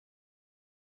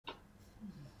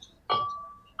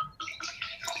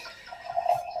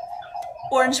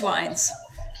Orange wines.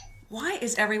 Why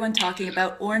is everyone talking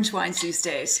about orange wines these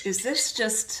days? Is this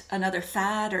just another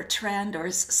fad or trend, or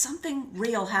is something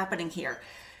real happening here?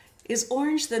 Is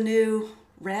orange the new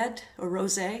red or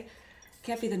rosé?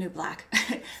 Can't be the new black.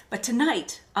 But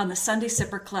tonight on the Sunday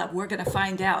Sipper Club, we're going to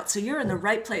find out. So you're in the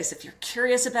right place if you're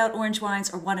curious about orange wines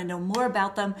or want to know more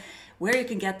about them, where you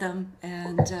can get them,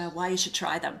 and why you should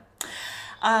try them.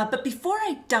 But before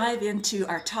I dive into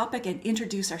our topic and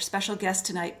introduce our special guest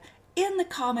tonight, in the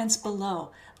comments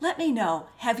below, let me know,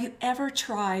 have you ever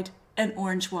tried an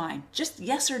orange wine? Just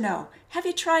yes or no. Have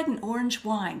you tried an orange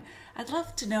wine? I'd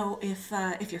love to know if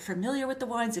you're familiar with the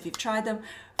wines, if you've tried them,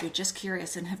 or you're just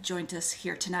curious and have joined us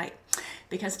here tonight.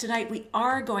 Because tonight we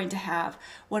are going to have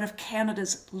one of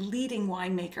Canada's leading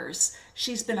winemakers.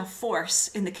 She's been a force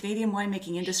in the Canadian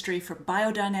winemaking industry for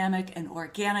biodynamic and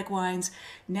organic wines.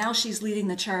 Now she's leading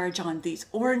the charge on these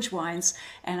orange wines.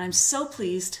 And I'm so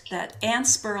pleased that Anne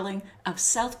Sperling of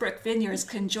Southbrook Vineyards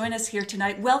can join us here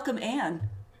tonight. Welcome, Anne.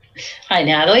 Hi,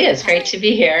 Natalie. It's great to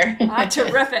be here.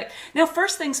 Terrific. Now,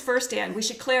 first things first, Anne, we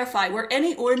should clarify, were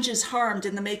any oranges harmed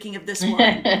in the making of this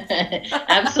wine?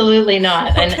 Absolutely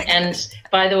not. And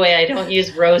by the way, I don't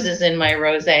use roses in my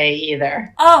rosé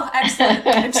either. Oh, excellent.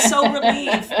 I'm so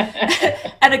relieved.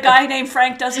 And a guy named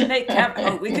Frank doesn't make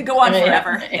we could go on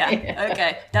forever. Yeah.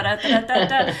 Okay.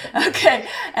 Okay.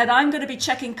 And I'm going to be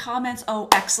checking comments. Oh,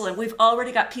 excellent. We've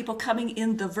already got people coming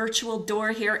in the virtual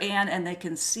door here, Anne, and they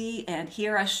can see and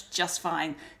hear us just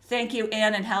fine. Thank you,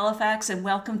 Anne in Halifax, and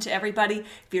welcome to everybody.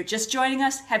 If you're just joining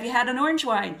us, have you had an orange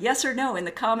wine? Yes or no in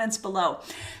the comments below.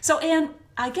 So, Anne,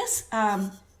 I guess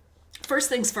first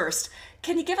things first,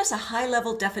 can you give us a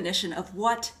high-level definition of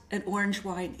what an orange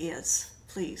wine is,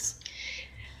 please?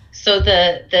 So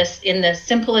in the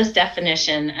simplest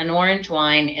definition, an orange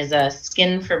wine is a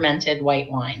skin-fermented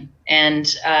white wine, and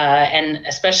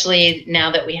especially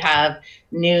now that we have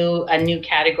a new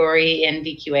category in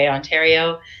VQA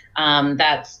Ontario,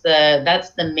 that's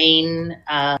the main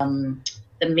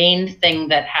thing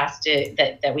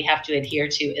that we have to adhere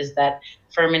to is that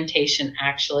fermentation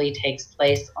actually takes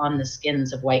place on the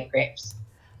skins of white grapes.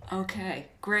 Okay,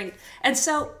 great. And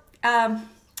so I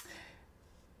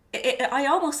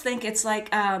almost think it's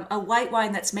like a white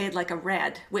wine that's made like a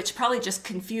red, which probably just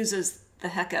confuses the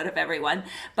heck out of everyone.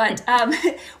 But tell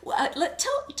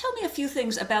me a few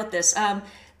things about this.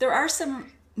 There are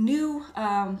some new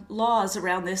laws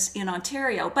around this in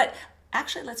Ontario, but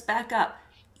actually let's back up.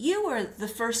 You were the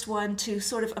first one to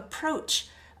sort of approach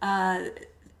the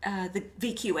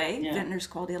VQA, Vintners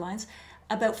Quality Alliance,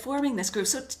 about forming this group.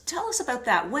 So tell us about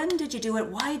that. When did you do it?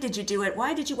 Why did you do it?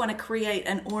 Why did you want to create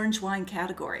an orange wine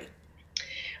category?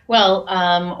 Well,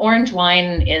 orange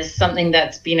wine is something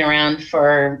that's been around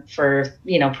for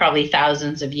probably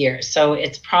thousands of years. So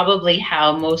it's probably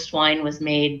how most wine was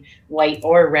made, white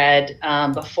or red,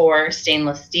 before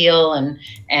stainless steel and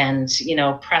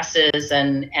presses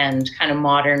and kind of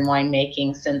modern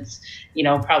winemaking since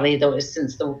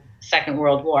since the Second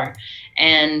World War.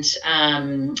 And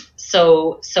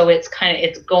so it's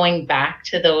going back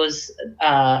to those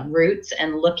roots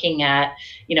and looking at,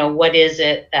 what is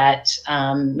it that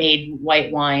made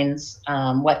white wines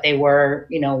what they were,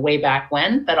 way back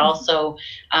when, but also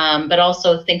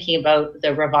thinking about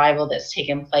the revival that's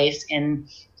taken place in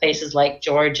places like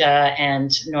Georgia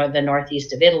and the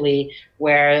northeast of Italy,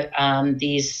 where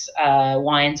these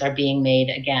wines are being made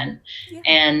again. Yeah.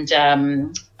 And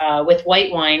with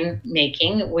white wine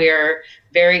making, we're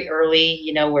very early,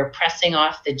 we're pressing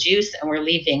off the juice and we're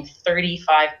leaving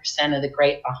 35% of the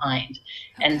grape behind.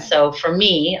 Okay. And so for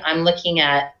me, I'm looking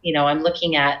at the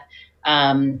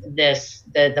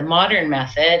modern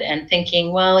method and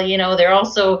thinking, well,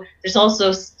 there's also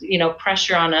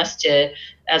pressure on us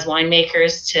as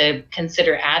winemakers to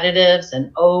consider additives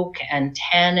and oak and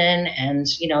tannin and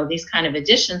these kind of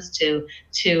additions to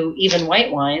even white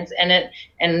wines,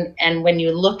 and when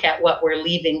you look at what we're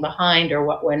leaving behind, or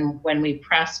when we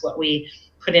press what we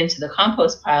put into the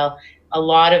compost pile, a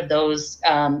lot of those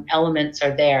elements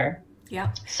are there.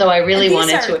 Yeah. So I really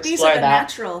wanted to explore these are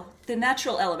that. The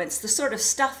natural elements, the sort of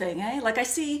stuffing, eh? Like I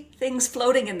see things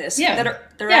floating in this they're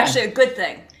Yeah. actually a good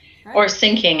thing. Right? Or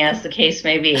sinking, as the case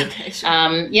may be. Okay, sure.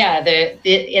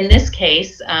 In this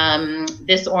case,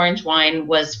 this orange wine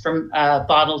was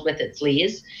bottled with its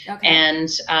lees. Okay. And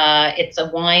it's a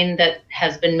wine that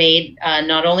has been made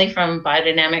not only from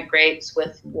biodynamic grapes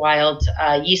with wild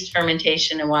yeast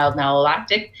fermentation and wild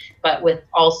malolactic, but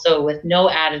also with no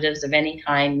additives of any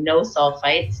kind, no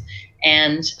sulfites.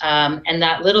 And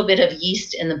that little bit of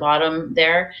yeast in the bottom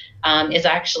there is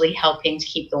actually helping to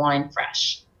keep the wine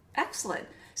fresh. Excellent.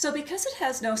 So because it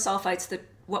has no sulfites,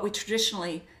 what we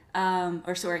traditionally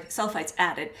sulfites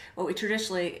added, what we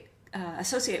traditionally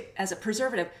associate as a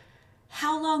preservative.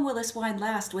 How long will this wine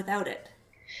last without it?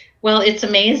 Well, it's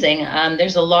amazing.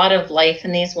 There's a lot of life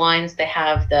in these wines. They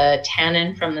have the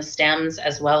tannin from the stems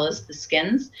as well as the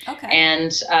skins. Okay.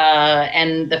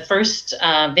 And the first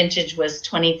vintage was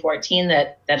 2014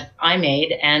 that I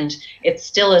made, and it's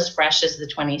still as fresh as the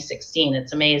 2016.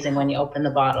 It's amazing when you open the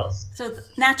bottles. So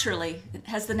naturally, it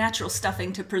has the natural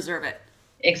stuffing to preserve it.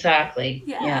 Exactly.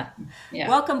 Yeah.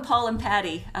 Welcome, Paul and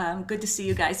Patty. Good to see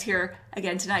you guys here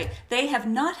again tonight. They have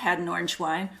not had an orange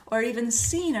wine or even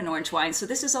seen an orange wine, so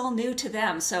this is all new to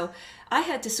them. So I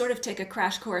had to sort of take a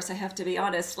crash course, I have to be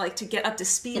honest, like to get up to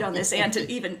speed on this and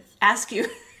to even ask you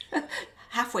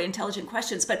halfway intelligent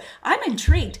questions. But I'm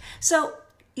intrigued. So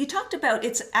you talked about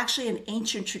it's actually an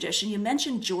ancient tradition. You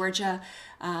mentioned Georgia.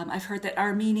 I've heard that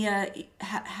Armenia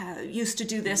used to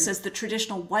do this as the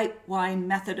traditional white wine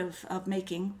method of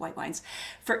making white wines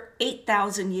for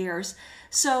 8,000 years.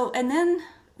 So, and then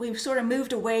we sort of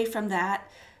moved away from that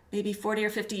maybe 40 or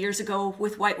 50 years ago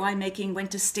with white wine making,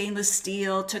 went to stainless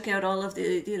steel, took out all of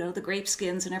the, the grape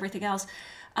skins and everything else.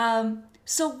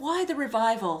 So why the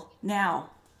revival now?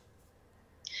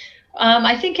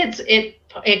 I think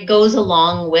it goes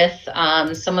along with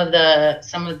some of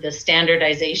the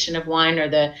standardization of wine, or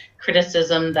the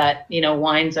criticism that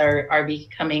wines are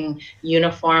becoming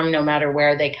uniform no matter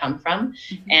where they come from.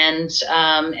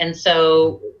 Mm-hmm. And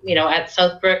so at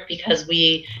Southbrook, because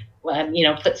we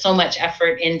put so much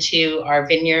effort into our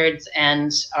vineyards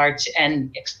and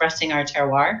expressing our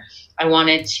terroir, I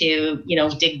wanted to,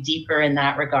 dig deeper in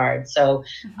that regard. So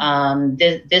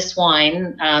this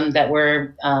wine that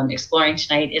we're exploring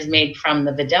tonight is made from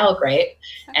the Vidal grape,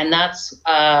 and that's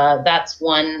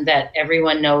one that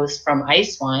everyone knows from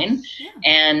ice wine. Yeah.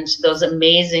 And those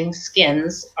amazing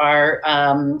skins are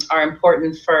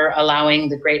important for allowing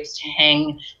the grapes to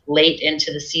hang late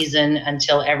into the season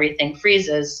until everything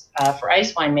freezes for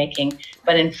ice wine making.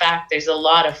 But in fact, there's a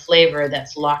lot of flavor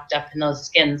that's locked up in those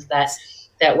skins that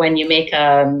when you make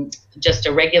just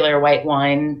a regular white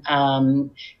wine,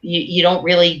 you don't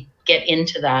really get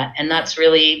into that. And that's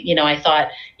really, I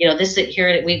thought, this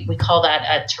here, we call that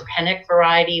a terpenic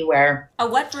variety, where a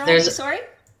what variety, sorry?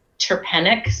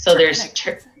 Terpenic. So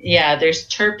terpenic. There's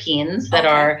terpenes that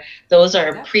are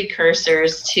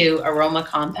precursors to aroma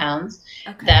compounds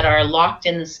that are locked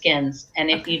in the skins. And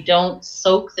if you don't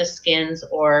soak the skins,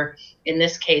 or in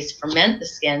this case, ferment the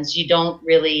skins, you don't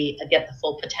really get the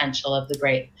full potential of the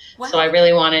grape. Wow. So I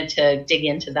really wanted to dig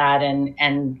into that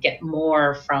and get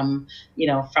more from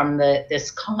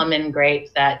this common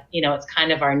grape that, it's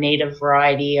kind of our native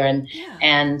variety, and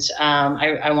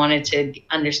I wanted to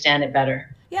understand it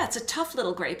better. Yeah, it's a tough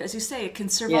little grape. As you say, it can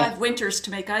survive winters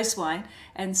to make ice wine.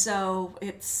 And so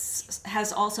it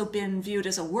has also been viewed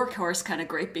as a workhorse kind of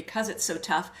grape because it's so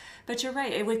tough. But you're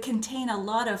right, it would contain a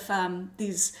lot of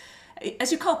these,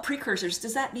 as you call precursors.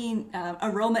 Does that mean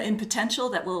aroma in potential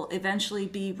that will eventually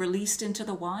be released into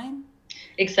the wine?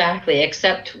 Exactly,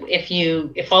 except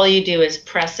if all you do is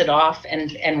press it off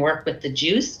and work with the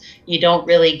juice, you don't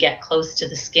really get close to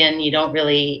the skin. You don't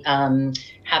really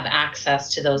have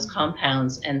access to those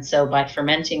compounds. And so by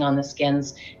fermenting on the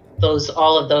skins,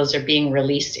 all of those are being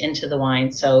released into the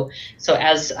wine. So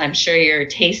as I'm sure you're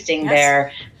tasting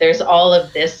there's all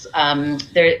of this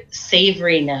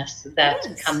savoriness that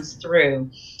comes through.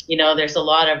 There's a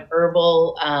lot of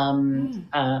herbal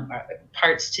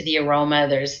parts to the aroma.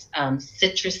 There's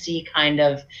citrusy kind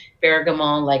of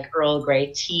bergamot, like Earl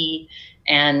Grey tea,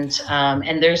 and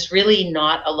there's really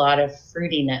not a lot of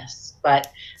fruitiness,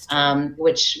 but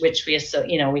which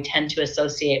we tend to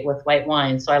associate with white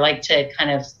wine. So I like to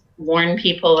kind of warn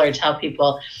people or tell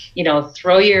people,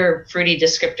 throw your fruity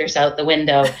descriptors out the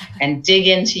window and dig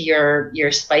into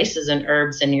your spices and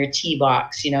herbs and your tea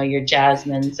box, your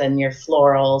jasmines and your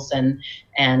florals and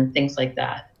things like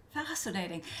that.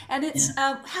 Fascinating. And it's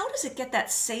how does it get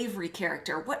that savory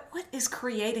character? What is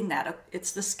creating that?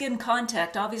 It's the skin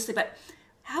contact, obviously, but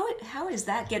how is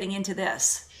that getting into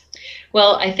this?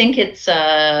 Well, I think it's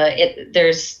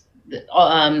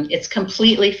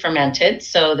completely fermented.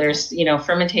 So there's,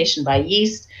 fermentation by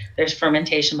yeast, there's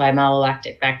fermentation by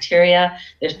malolactic bacteria.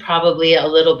 There's probably a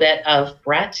little bit of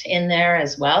Brett in there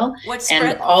as well. What's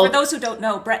Brett? For those who don't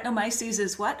know, Brettanomyces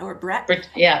is what, or Brett?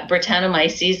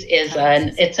 Brettanomyces is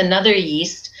it's another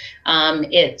yeast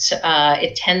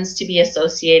It tends to be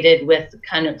associated with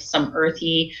kind of some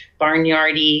earthy,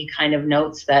 barnyardy kind of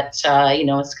notes that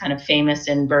it's kind of famous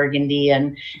in Burgundy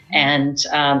and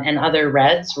other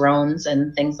reds, Rhones,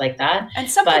 and things like that. And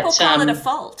some people call it a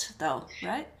fault, though,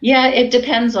 right? Yeah, it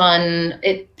depends on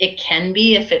it. It can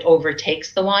be if it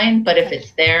overtakes the wine, but if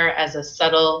it's there as a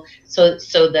subtle, so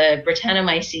the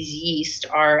Brettanomyces yeast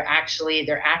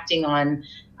they're acting on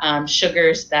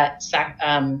sugars that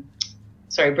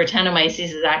Brettanomyces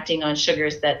is acting on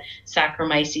sugars that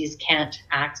Saccharomyces can't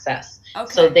access.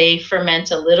 Okay. So they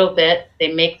ferment a little bit.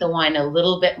 They make the wine a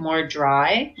little bit more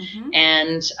dry,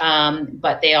 and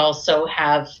but they also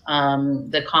have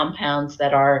the compounds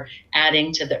that are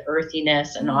adding to the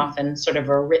earthiness and often sort of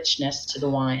a richness to the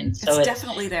wine. So it's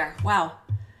definitely there. Wow.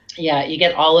 Yeah, you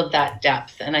get all of that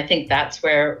depth. And I think that's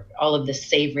where all of the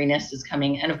savoriness is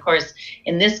coming. And of course,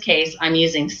 in this case, I'm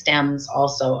using stems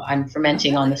also. I'm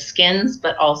fermenting on the skins,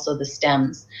 but also the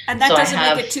stems. And that doesn't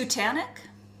make it too tannic?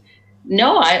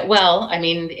 No,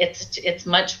 it's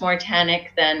much more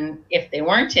tannic than if they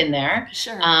weren't in there.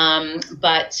 Sure.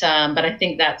 But I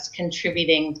think that's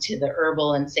contributing to the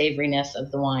herbal and savoriness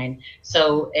of the wine.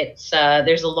 So it's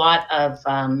there's a lot of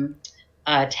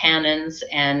tannins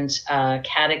and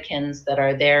catechins that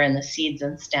are there in the seeds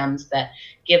and stems that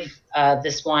give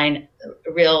this wine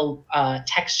a real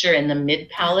texture in the mid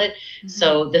palate.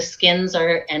 So the skins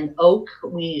and oak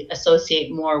we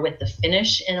associate more with the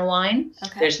finish in a wine.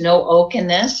 There's no oak in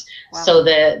this. Wow. So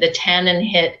the tannin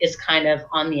hit is kind of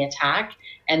on the attack,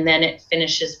 and then it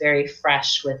finishes very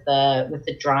fresh with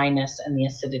the dryness and the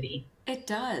acidity. It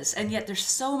does, and yet there's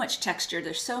so much texture,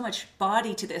 there's so much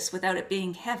body to this without it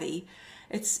being heavy.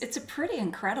 It's a pretty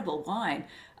incredible wine.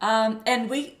 And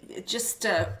we just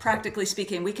practically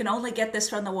speaking, we can only get this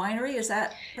from the winery. Is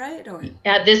that right? Or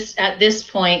at this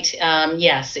point,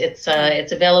 yes, it's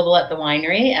available at the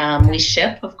winery. We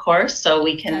ship, of course, so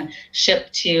we can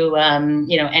ship to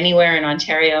anywhere in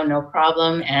Ontario, no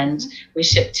problem, and we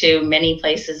ship to many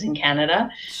places in Canada.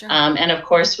 Sure. And of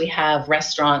course, we have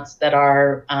restaurants that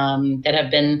are that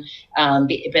have been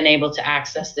able to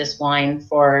access this wine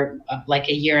for like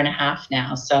a year and a half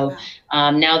now. So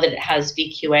now that it has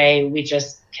VQA, we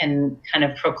just can kind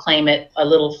of proclaim it a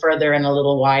little further and a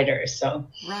little wider. So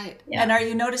right. Yeah. And are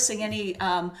you noticing any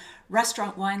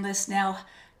restaurant wine lists now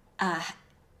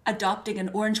adopting an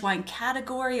orange wine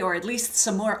category, or at least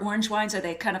some more orange wines? Are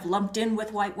they kind of lumped in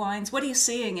with white wines? What are you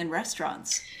seeing in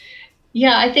restaurants?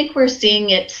 Yeah, I think we're seeing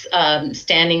it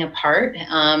standing apart.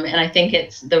 And I think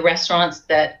it's the restaurants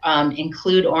that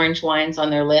include orange wines on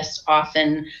their list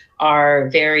often are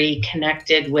very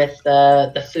connected with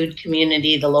the food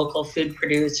community, the local food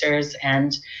producers,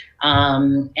 and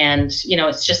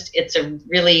it's a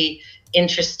really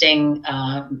interesting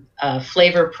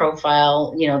flavor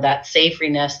profile, that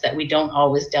savoriness that we don't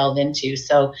always delve into.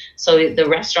 So the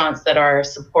restaurants that are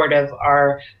supportive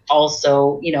are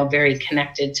also, very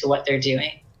connected to what they're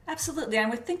doing. Absolutely. I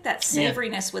would think that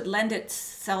savoriness would lend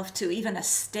itself to even a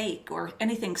steak or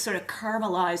anything sort of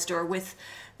caramelized or with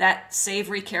that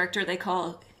savory character they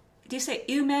call, do you say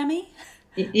umami?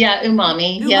 Yeah,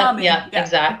 umami. Yeah,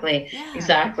 exactly. Yeah.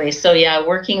 Exactly. So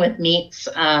working with meats,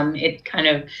 it kind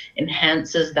of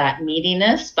enhances that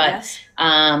meatiness. But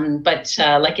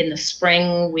like in the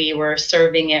spring, we were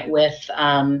serving it with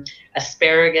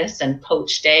asparagus and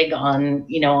poached egg on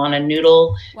a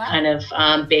noodle kind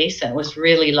of base, and it was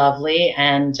really lovely.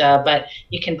 And but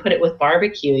you can put it with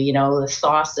barbecue, the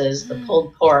sauces, the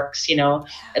pulled porks,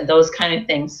 and those kind of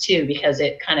things too, because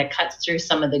it kind of cuts through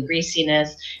some of the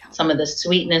greasiness, some of the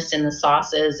sweetness in the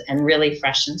sauces, and really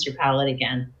freshens your palate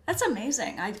again. That's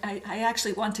amazing. I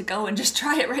actually want to go and just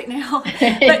try it right now.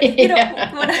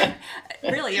 But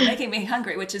really, you're making me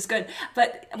hungry, which is good.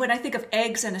 But when I think of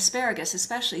eggs and asparagus,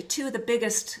 especially, two of the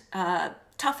biggest,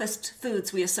 toughest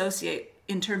foods we associate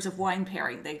in terms of wine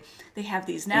pairing, they have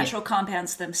these natural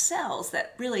compounds themselves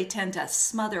that really tend to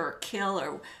smother or kill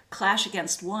or clash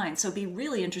against wine. So it'd be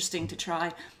really interesting to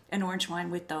try an orange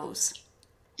wine with those.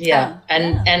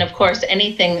 And of course,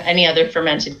 any other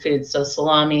fermented foods, so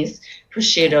salamis,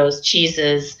 prosciuttos,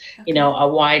 cheeses, a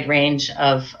wide range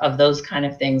of those kind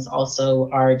of things also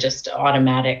are just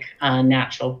automatic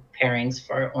natural pairings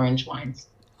for orange wines.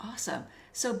 Awesome.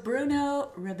 So Bruno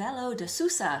Rebello de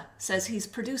Sousa says he's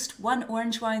produced one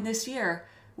orange wine this year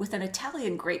with an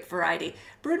Italian grape variety.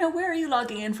 Bruno, where are you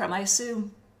logging in from? I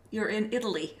assume you're in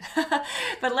Italy.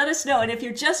 But let us know. And if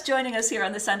you're just joining us here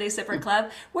on the Sunday Sipper Club,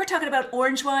 we're talking about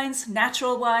orange wines,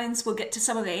 natural wines. We'll get to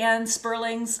some of Anne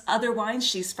Sperling's other wines.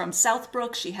 She's from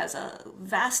Southbrook. She has a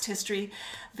vast history,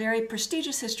 very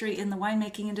prestigious history in the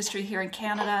winemaking industry here in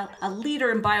Canada, a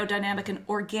leader in biodynamic and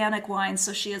organic wines.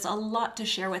 So she has a lot to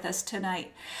share with us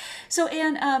tonight. So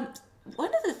Anne, one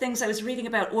of the things I was reading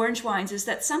about orange wines is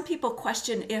that some people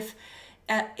question if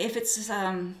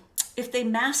they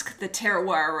mask the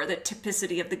terroir or the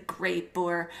typicity of the grape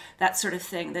or that sort of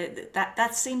thing.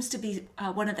 That seems to be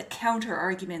one of the counter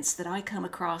arguments that I come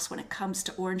across when it comes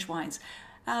to orange wines.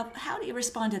 How do you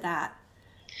respond to that?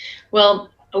 Well,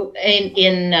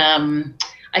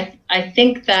 I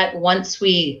think that once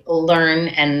we learn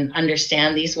and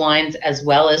understand these wines as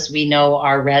well as we know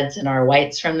our reds and our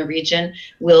whites from the region,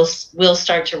 we'll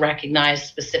start to recognize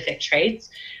specific traits.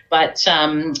 But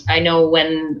I know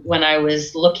when I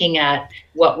was looking at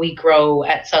what we grow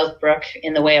at Southbrook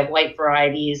in the way of white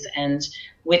varieties and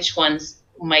which ones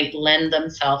might lend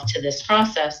themselves to this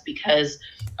process, because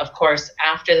of course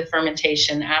after the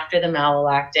fermentation, after the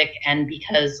malolactic, and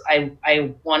because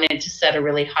I wanted to set a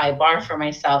really high bar for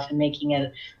myself in making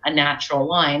it a natural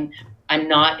wine, I'm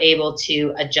not able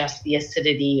to adjust the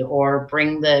acidity or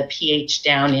bring the pH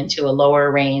down into a lower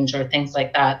range or things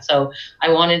like that. So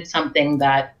I wanted something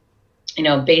that, you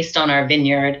know, based on our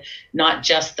vineyard, not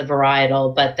just the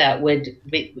varietal, but that would,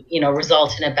 you know,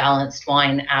 result in a balanced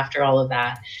wine after all of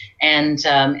that. And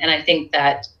I think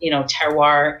that, you know,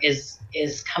 terroir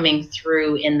is coming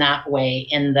through in that way,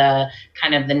 in the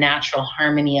kind of the natural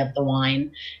harmony of the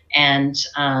wine. And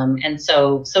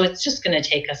so it's just going to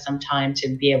take us some time to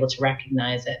be able to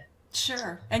recognize it.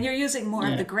 Sure. And you're using more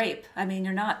of the grape. I mean,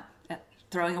 you're not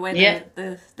throwing away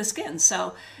the skin.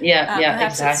 So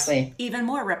perhaps exactly. It's even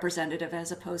more representative as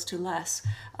opposed to less.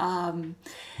 And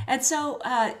so,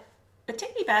 but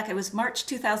take me back, it was March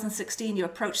 2016, you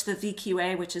approached the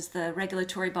VQA, which is the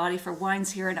regulatory body for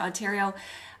wines here in Ontario.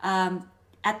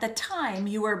 At the time,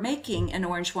 you were making an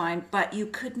orange wine, but you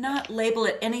could not label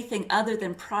it anything other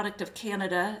than Product of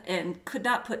Canada and could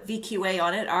not put VQA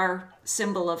on it, our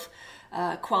symbol of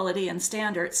quality and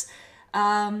standards.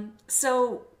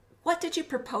 So what did you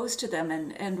propose to them,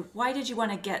 and why did you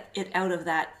want to get it out of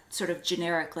that sort of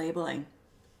generic labeling?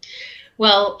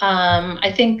 Well,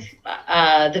 I think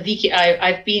the VQA.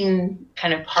 I've been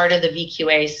kind of part of the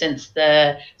VQA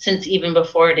since even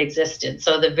before it existed.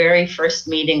 So the very first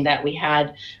meeting that we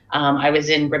had, I was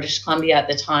in British Columbia at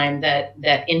the time,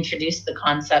 that introduced the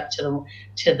concept to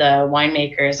the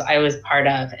winemakers I was part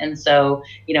of. And so,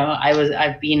 you know,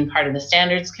 I've been part of the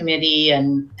standards committee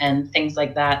and things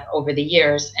like that over the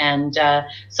years. And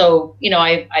so, you know,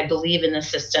 I believe in the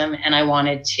system, and I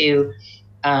wanted to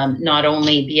not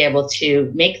only be able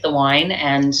to make the wine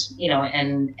and, you know,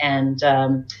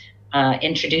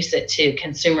 introduce it to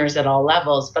consumers at all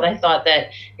levels, but I thought that,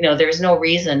 you know, there's no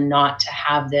reason not to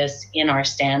have this in our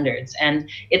standards. And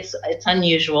it's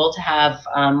unusual to have,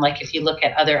 like if you look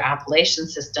at other appellation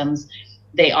systems,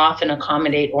 they often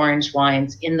accommodate orange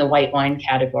wines in the white wine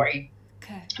category.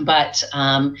 Okay. But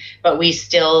we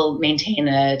still maintain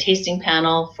a tasting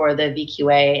panel for the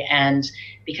VQA, and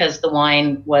because the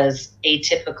wine was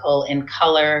atypical in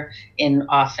color, in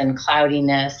often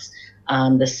cloudiness,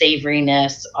 the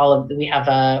savoriness, we have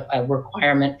a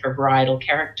requirement for varietal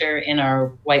character in our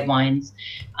white wines.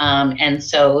 And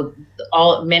so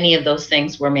many of those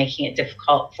things were making it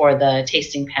difficult for the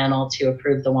tasting panel to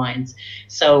approve the wines.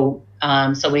 So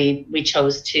we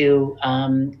chose to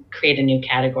create a new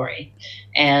category.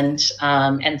 And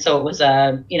so it was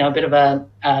a bit of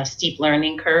a steep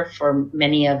learning curve for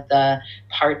many of the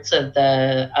parts of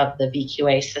the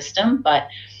VQA system, but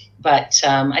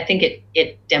I think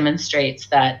it demonstrates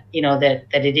that, you know, that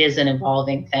it is an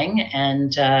evolving thing,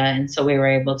 and so we were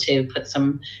able to put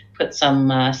some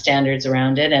standards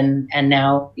around it, and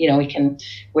now, you know,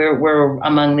 we're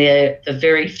among the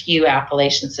very few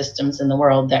appellation systems in the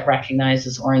world that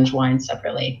recognizes orange wine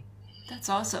separately. That's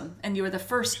awesome. And you were the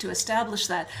first to establish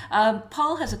that.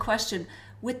 Paul has a question.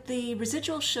 With the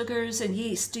residual sugars and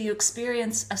yeast, do you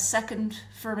experience a second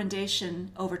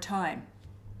fermentation over time?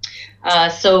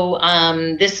 So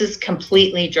this is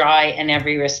completely dry in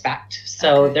every respect.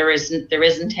 So okay. there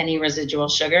isn't any residual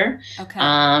sugar.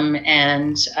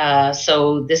 Okay.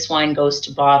 So this wine goes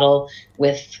to bottle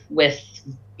with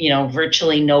you know,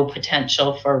 virtually no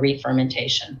potential for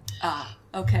re-fermentation. Ah.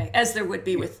 Okay, as there would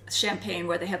be with champagne,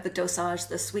 where they have the dosage,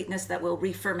 the sweetness that will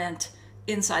re-ferment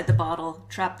inside the bottle,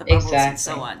 trap the bubbles, and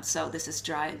so Exactly. on. So this is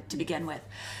dry to begin with.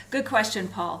 Good question,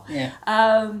 Paul. Yeah.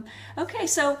 Okay,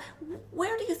 so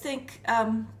where do you think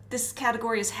this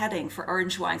category is heading for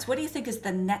orange wines? What do you think is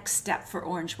the next step for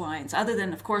orange wines, other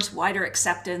than, of course, wider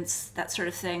acceptance, that sort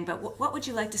of thing? But what would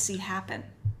you like to see happen?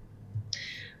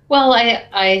 Well,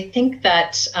 I think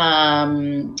that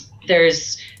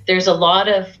there's a lot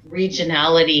of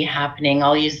regionality happening.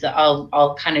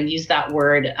 I'll kind of use that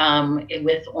word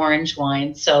with orange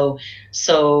wine. So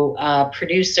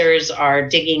producers are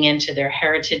digging into their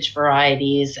heritage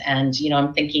varieties, and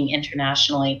I'm thinking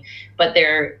internationally, but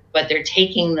they're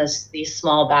taking these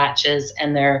small batches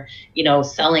and they're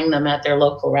selling them at their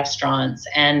local restaurants,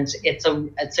 and it's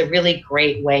a really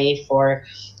great way for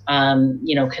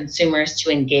consumers to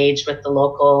engage with the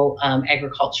local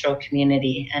agricultural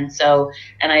community. And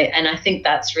I think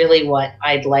that's really what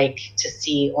I'd like to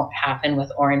see happen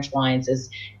with orange wines is,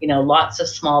 lots of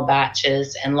small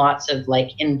batches and lots of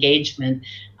engagement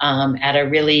at a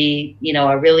really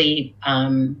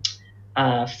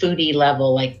foodie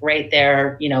level, like right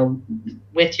there,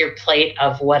 with your plate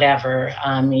of whatever,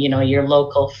 your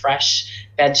local fresh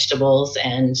vegetables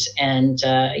and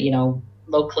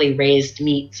locally raised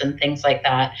meats and things like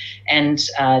that, and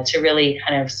to really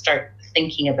kind of start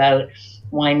thinking about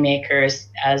winemakers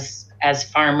as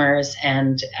farmers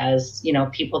and as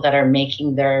people that are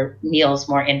making their meals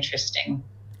more interesting.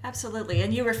 Absolutely.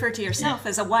 And you refer to yourself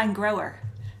as a wine grower.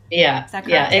 Yeah, Is that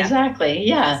yeah, correct? Yeah. exactly.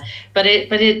 Yeah. Yes. But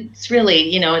it's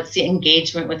really, it's the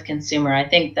engagement with consumer. I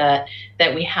think that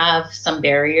we have some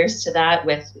barriers to that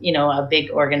with, a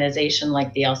big organization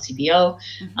like the LCBO,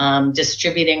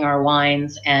 distributing our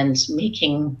wines and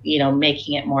making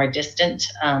it more distant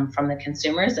from the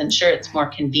consumers. And sure, it's more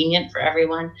convenient for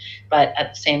everyone, but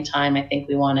at the same time, I think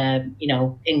we want to,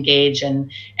 engage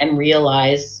and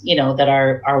realize, that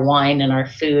our wine and our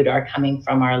food are coming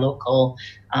from our local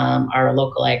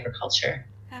agriculture.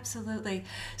 Absolutely.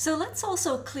 So let's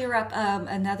also clear up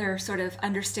another sort of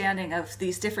understanding of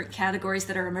these different categories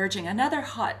that are emerging. Another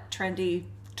hot, trendy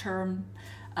term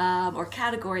or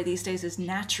category these days is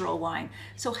natural wine.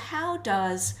 So how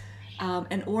does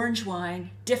an orange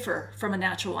wine differ from a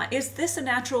natural wine? Is this a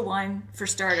natural wine for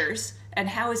starters? And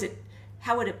how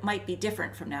would it might be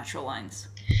different from natural wines?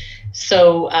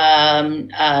 So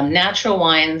natural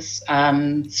wines,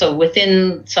 so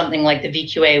within something like the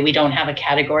VQA, we don't have a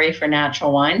category for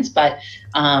natural wines, but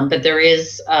there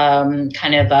is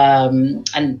kind of an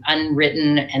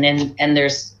unwritten, and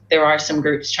there are some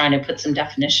groups trying to put some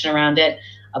definition around it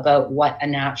about what a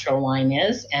natural wine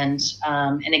is, and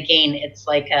again, it's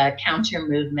like a counter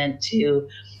movement to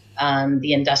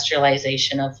the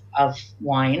industrialization of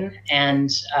wine,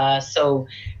 and so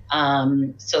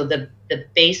the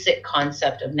basic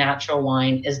concept of natural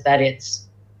wine is that it's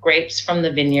grapes from the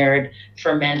vineyard,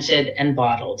 fermented and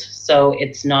bottled. So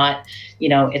it's not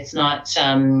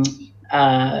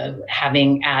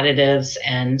having additives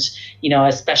and,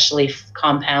 especially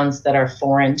compounds that are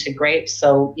foreign to grapes.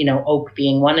 So, oak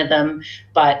being one of them,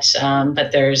 but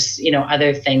there's,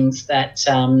 other things that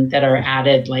are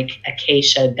added, like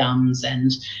acacia gums and,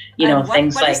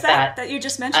 things what like is that you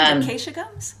just mentioned, acacia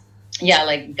gums? Yeah,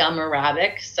 like gum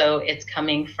arabic. So it's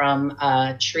coming from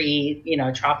a tree,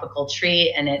 tropical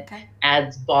tree, and it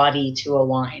adds body to a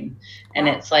wine. And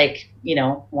it's like,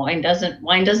 wine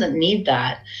doesn't need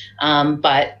that,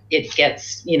 but it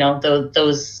gets,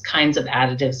 those kinds of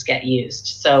additives get used.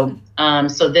 So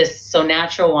so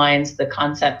natural wines, the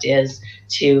concept is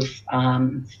to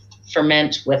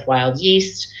ferment with wild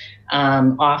yeast.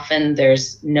 Often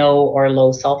there's no or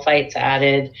low sulfites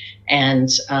added, and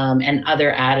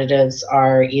other additives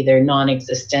are either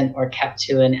non-existent or kept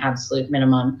to an absolute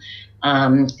minimum.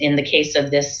 In the case of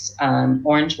this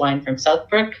orange wine from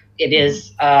Southbrook, it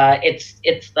is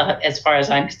it's the, as far as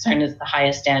I'm concerned, is the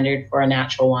highest standard for a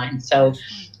natural wine. So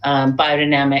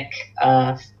biodynamic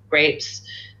grapes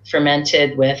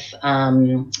fermented with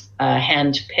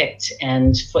hand-picked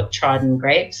and foot-trodden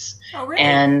grapes. Oh, really?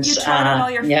 And you trot on all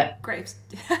your grapes.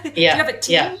 Do you have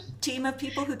a team of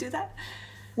people who do that?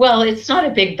 Well, it's not a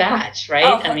big batch, right?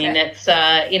 Oh, okay. I mean, it's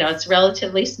it's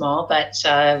relatively small, but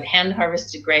hand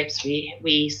harvested grapes,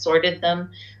 we sorted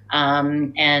them,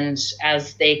 and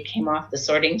as they came off the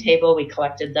sorting table, we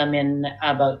collected them in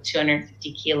about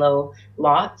 250 kilo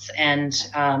lots, and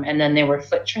then they were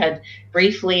foot tread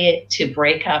briefly to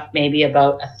break up maybe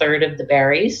about a third of the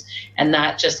berries, and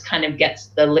that just kind of gets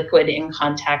the liquid in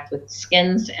contact with the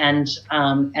skins, and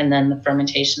then the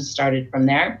fermentation started from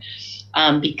there.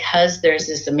 because there's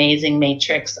this amazing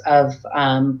matrix of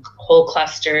whole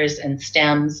clusters and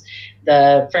stems.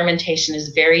 The fermentation is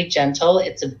very gentle.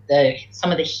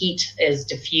 Some of the heat is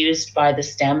diffused by the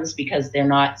stems because they're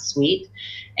not sweet,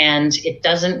 and it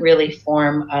doesn't really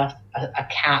form a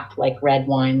cap like red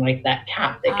wine, like that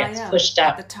cap that gets pushed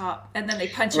up at the top, and then they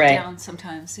punch right. it down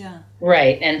sometimes. Yeah.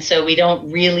 Right, and so we don't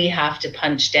really have to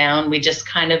punch down. We just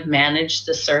kind of manage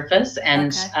the surface,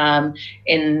 and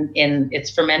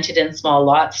it's fermented in small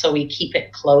lots, so we keep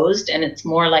it closed, and it's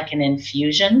more like an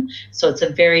infusion. So it's a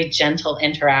very gentle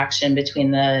interaction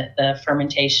between the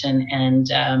fermentation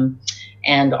and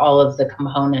all of the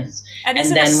components. And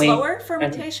is it a slower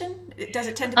fermentation? Does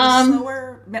it tend to be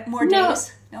slower, more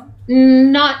days? No?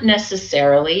 Not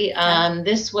necessarily.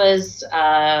 This was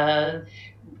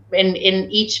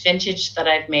in each vintage that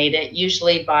I've made it,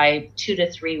 usually by 2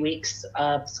 to 3 weeks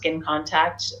of skin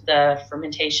contact, the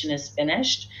fermentation is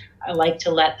finished. I like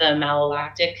to let the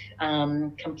malolactic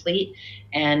complete.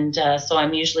 And so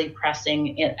I'm usually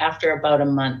pressing it after about a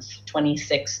month,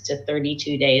 26 to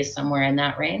 32 days, somewhere in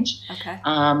that range. Okay.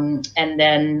 And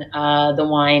then the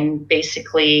wine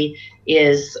basically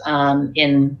is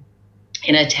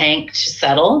in a tank to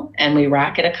settle, and we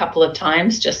rack it a couple of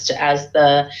times just as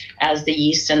the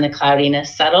yeast and the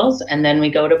cloudiness settles, and then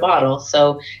we go to bottle.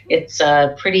 So it's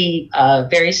pretty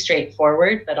very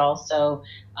straightforward, but also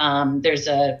there's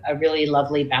a really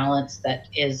lovely balance that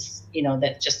is,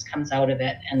 that just comes out of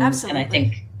it. And absolutely. And I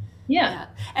think, yeah.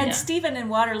 And Stephen in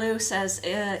Waterloo says,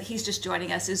 he's just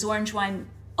joining us, is orange wine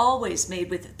always made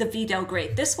with the Vidal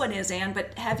grape? This one is, Anne,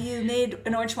 but have you made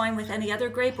an orange wine with any other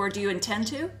grape, or do you intend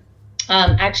to?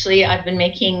 Actually, I've been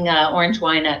making orange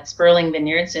wine at Sperling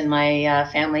Vineyards in my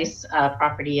family's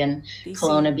property in BC.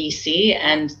 Kelowna, BC,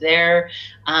 and there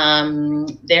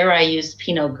I use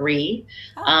Pinot Gris.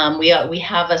 We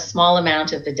have a small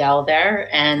amount of Vidal there,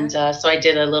 and so I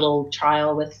did a little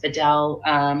trial with Vidal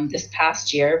this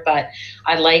past year. But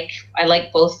I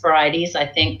like both varieties. I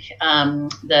think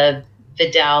the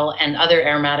Vidal and other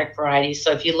aromatic varieties.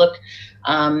 So if you look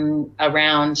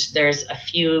around, there's a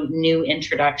few new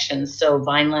introductions. So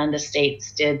Vineland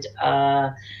Estates did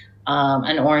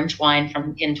an orange wine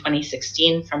in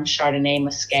 2016 from Chardonnay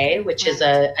Musqué, which is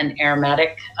an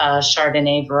aromatic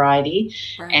Chardonnay variety,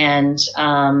 and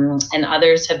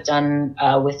others have done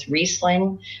with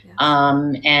Riesling,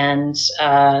 so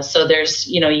there's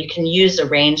you can use a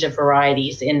range of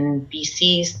varieties. In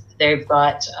BC, they've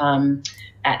got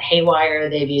at Haywire,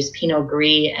 they've used Pinot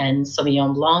Gris and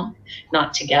Sauvignon Blanc,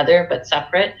 not together, but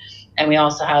separate. And we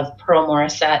also have Pearl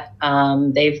Morissette.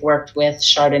 They've worked with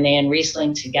Chardonnay and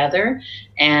Riesling together.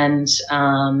 And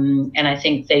I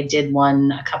think they did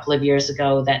one a couple of years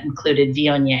ago that included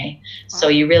Viognier. Wow. So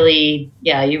you really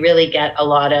get a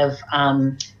lot of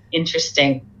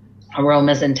interesting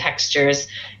aromas and textures,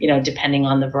 depending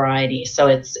on the variety. So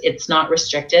it's not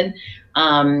restricted.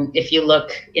 If you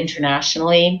look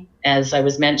internationally, as I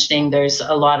was mentioning, there's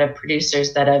a lot of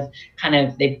producers that have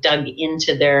they've dug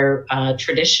into their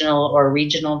traditional or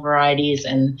regional varieties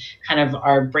and kind of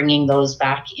are bringing those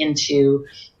back into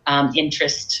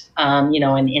interest, and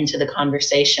into the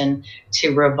conversation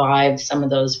to revive some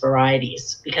of those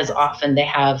varieties, because often they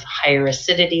have higher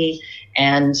acidity,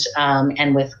 and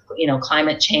with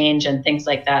climate change and things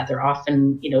like that, they're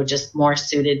often just more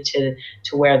suited to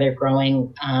where they're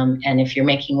growing. And if you're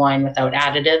making wine without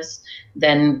additives,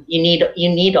 then you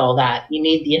need all that. You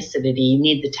need the acidity, you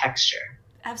need the texture.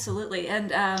 Absolutely.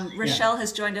 And Rochelle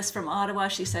has joined us from Ottawa.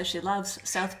 She says she loves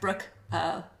Southbrook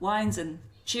wines, and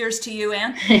cheers to you,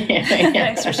 Anne.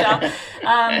 Thanks, Rochelle.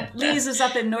 Lise is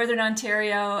up in Northern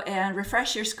Ontario, and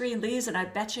refresh your screen, Lise, and I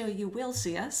bet you will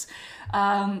see us.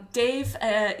 Dave,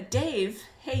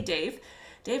 hey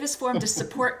Dave has formed a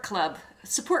support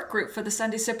group for the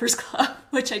Sunday Sippers Club,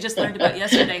 which I just learned about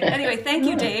yesterday. Anyway, thank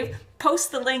you, Dave.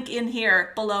 Post the link in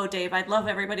here below, Dave. I'd love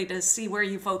everybody to see where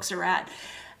you folks are at.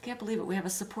 I can't believe it, we have a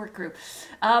support group.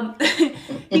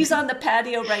 He's on the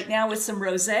patio right now with some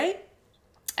rosé.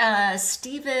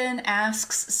 Stephen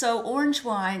asks, so orange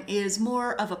wine is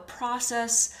more of a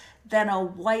process than a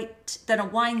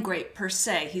wine grape per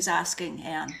se, he's asking,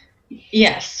 Anne.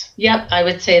 Yes. Yep. I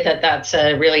would say that that's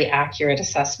a really accurate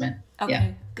assessment. Okay,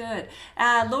 yeah. Good.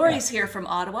 Lori's here from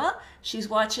Ottawa. She's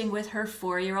watching with her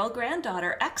 4-year-old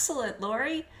granddaughter. Excellent,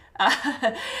 Lori.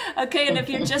 Okay, and if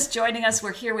you're just joining us,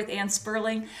 we're here with Anne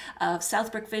Sperling of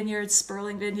Southbrook Vineyards,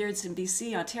 Sperling Vineyards in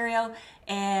BC, Ontario,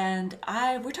 and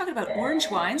we're talking about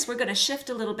orange wines. We're going to shift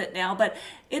a little bit now, but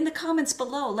in the comments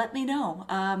below, let me know.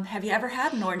 Have you ever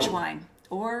had an orange wine?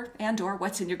 or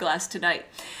what's in your glass tonight.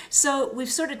 So we've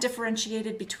sort of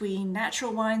differentiated between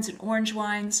natural wines and orange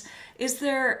wines. Is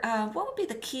there, what would be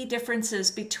the key differences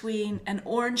between an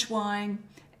orange wine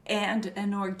and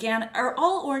an organic? Are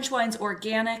all orange wines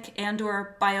organic and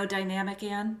or biodynamic,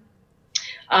 Anne?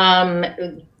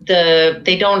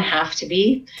 They don't have to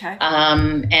be. Okay.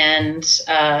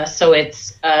 So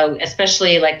it's,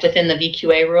 especially like within the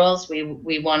VQA rules,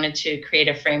 we wanted to create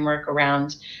a framework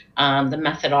around, the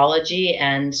methodology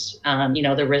and,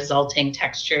 the resulting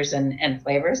textures and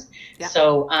flavors. Yeah.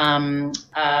 So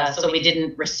we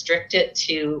didn't restrict it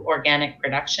to organic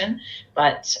production,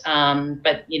 but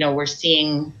we're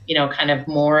seeing, kind of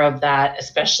more of that,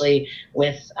 especially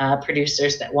with,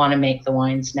 producers that want to make the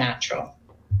wines natural.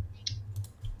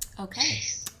 Okay.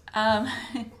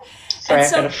 Sorry,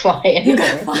 I've got a fly in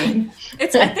there. I think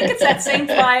it's that same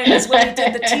fly as when you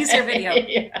did the teaser video.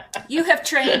 Yeah. You have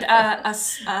trained a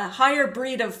higher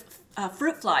breed of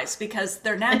fruit flies because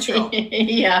they're natural.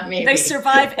 Yeah, maybe. They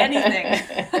survive anything.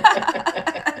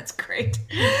 That's great.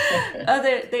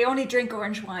 They only drink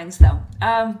orange wines, though.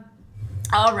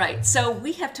 All right. So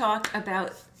we have talked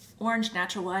about orange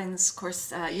natural wines. Of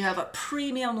course, you have a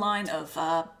premium line of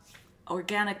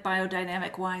organic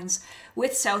biodynamic wines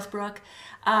with Southbrook.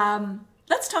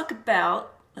 Let's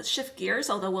shift gears,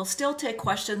 although we'll still take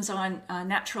questions on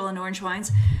natural and orange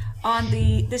wines. On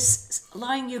this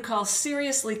line you call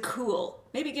Seriously Cool.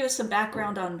 Maybe give us some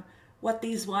background on what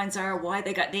these wines are, why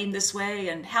they got named this way,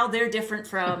 and how they're different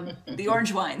from the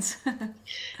orange wines.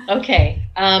 Okay.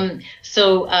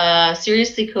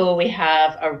 Seriously Cool, we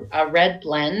have a red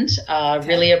blend,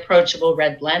 really approachable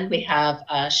red blend. We have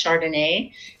a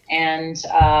Chardonnay and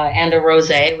a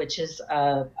rosé, which is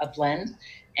a blend.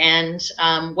 And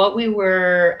what we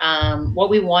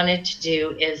wanted to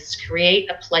do is create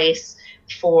a place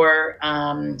for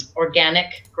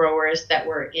organic growers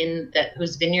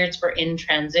whose vineyards were in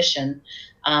transition.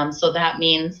 So that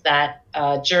means that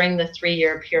during the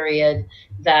 3-year period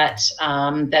that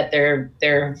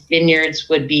their vineyards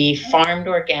would be farmed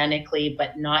organically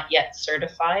but not yet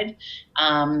certified,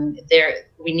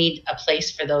 we need a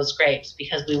place for those grapes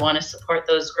because we want to support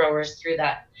those growers through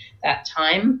that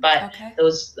time. But okay.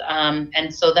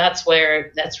 And so that's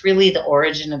really the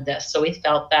origin of this. So we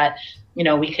felt that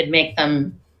we could make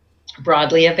them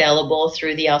broadly available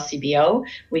through the LCBO.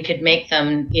 We could make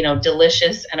them,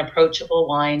 delicious and approachable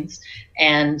wines,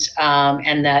 and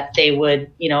that they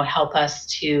would, help us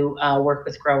to work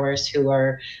with growers who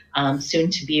are soon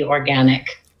to be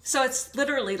organic. So it's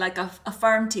literally like a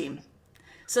farm team.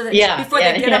 So that before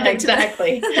they get up into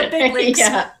exactly. the big leagues.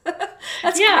 Yeah.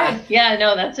 That's great. Yeah,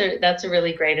 no, that's a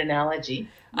really great analogy.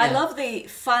 Yeah. I love the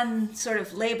fun sort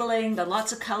of labeling, the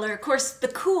lots of color. Of course, the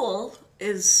cool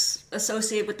is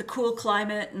associated with the cool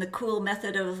climate and the cool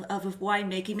method of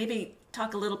winemaking. Maybe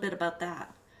talk a little bit about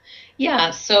that.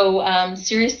 Yeah, so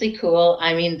Seriously Cool,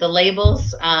 I mean, the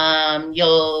labels,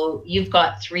 you've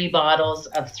got 3 bottles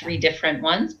of 3 different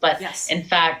ones, but yes. In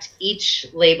fact, each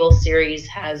label series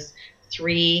has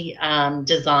 3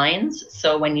 designs.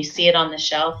 So when you see it on the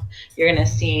shelf, you're going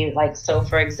to see, like, so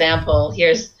for example,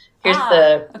 here's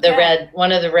the red,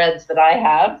 one of the reds that I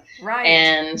have. Right.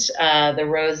 And the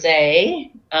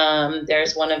rosé,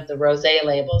 there's one of the rosé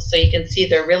labels. So you can see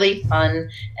they're really fun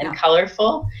and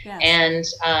colorful.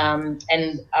 Yes.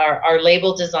 And our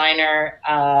label designer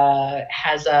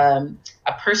has a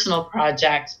personal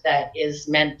project that is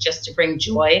meant just to bring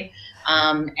joy.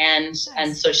 And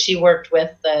so she worked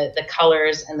with the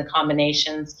colors and the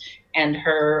combinations and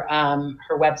her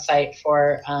website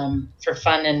for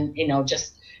fun and,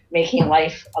 just making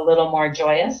life a little more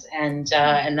joyous, and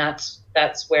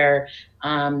that's where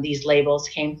these labels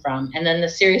came from. And then the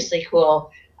Seriously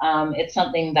Cool, it's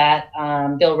something that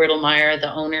Bill Riddlemeyer,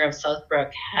 the owner of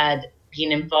Southbrook, had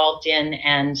been involved in,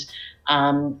 and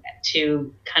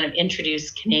to kind of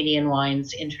introduce Canadian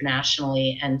wines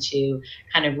internationally and to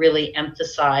kind of really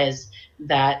emphasize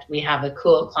that we have a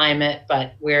cool climate,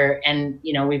 but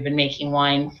we've been making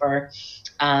wine for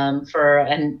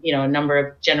a number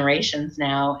of generations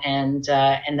now, and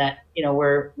that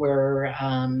we're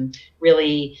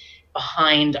really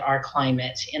behind our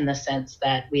climate in the sense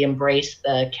that we embrace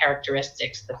the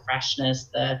characteristics, the freshness,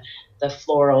 the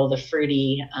floral, the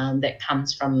fruity that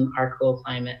comes from our cool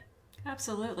climate.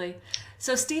 Absolutely.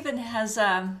 So Stephen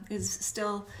is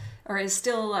still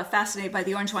fascinated by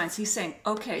the orange wines. He's saying,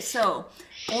 okay, so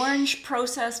orange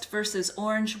processed versus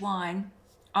orange wine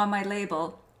on my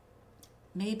label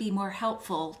may be more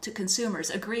helpful to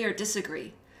consumers. Agree or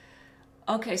disagree?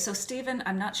 Okay, so Stephen,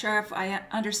 I'm not sure if I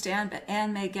understand, but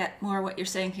Anne may get more what you're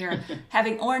saying here.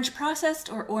 Having orange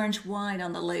processed or orange wine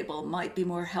on the label might be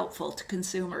more helpful to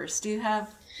consumers. Do you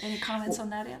have any comments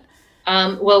on that,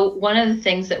 Anne? Well, one of the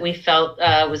things that we felt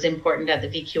was important at the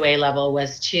VQA level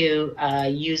was to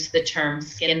use the term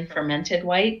skin fermented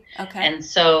white. Okay. And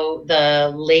so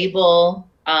the label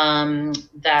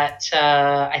that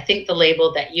I think the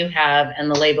label that you have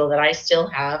and the label that I still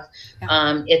have,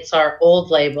 it's our old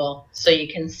label. So you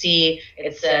can see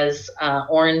it says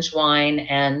orange wine,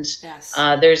 and Yes.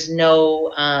 There's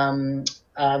no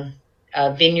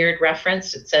vineyard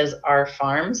reference. It says our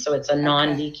farm, so it's a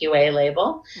non-VQA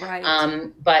label.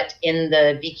 Right. But in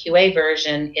the VQA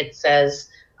version, it says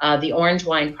the orange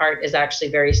wine part is actually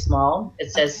very small.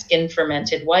 It says skin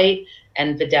fermented white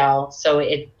and Vidal, so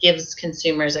it gives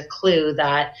consumers a clue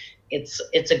that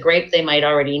it's a grape they might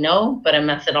already know, but a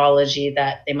methodology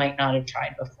that they might not have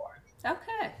tried before.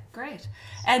 Okay, great.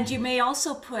 And you may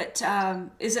also put,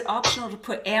 is it optional to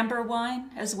put amber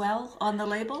wine as well on the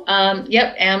label?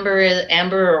 Yep,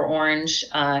 amber or orange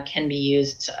can be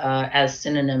used as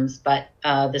synonyms, but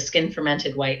the skin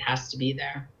fermented white has to be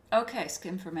there. Okay,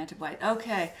 skin fermented white.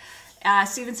 Okay.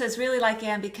 Stephen says, really like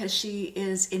Anne because she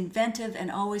is inventive and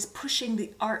always pushing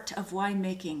the art of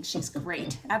winemaking. She's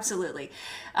great. Absolutely.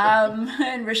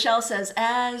 And Rochelle says,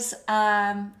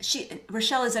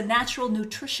 Rochelle is a natural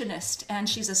nutritionist and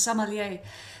she's a sommelier.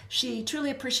 She truly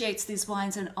appreciates these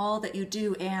wines and all that you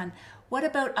do, Anne. What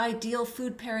about ideal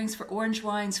food pairings for orange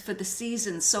wines for the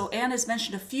season? So Anne has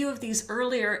mentioned a few of these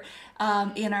earlier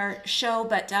in our show,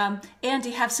 but Anne, do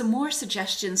you have some more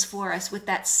suggestions for us with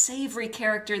that savory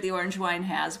character the orange wine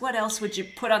has? What else would you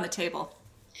put on the table?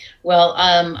 Well,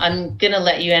 I'm going to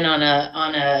let you in on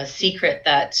a secret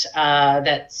that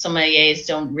that sommeliers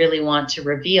don't really want to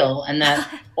reveal, and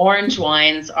that orange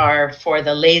wines are for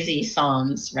the lazy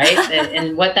somms, right?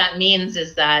 And what that means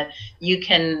is that you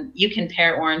can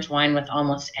pair orange wine with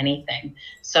almost anything.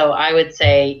 So I would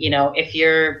say, you know, if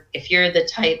you're the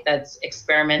type that's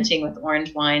experimenting with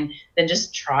orange wine, then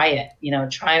just try it. You know,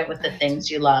 try it with the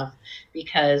things you love,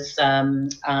 because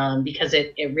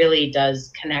it really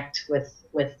does connect with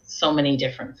so many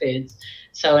different foods.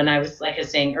 So, and I was, like I was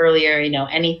saying earlier, you know,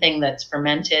 anything that's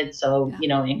fermented. So, you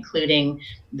know, including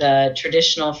the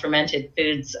traditional fermented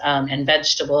foods and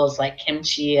vegetables like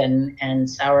kimchi and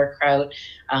sauerkraut,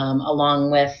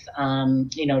 along with,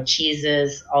 you know,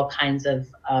 cheeses, all kinds of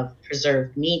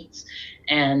preserved meats.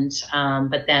 And,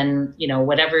 but then, you know,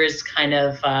 whatever is kind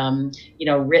of, you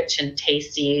know, rich and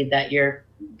tasty that you're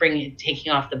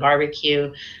taking off the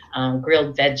barbecue,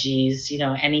 grilled veggies, you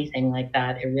know, anything like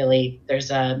that. It really, there's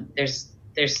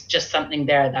just something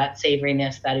there, that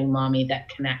savoriness, that umami that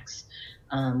connects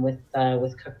with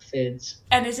cooked foods.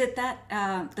 And is it that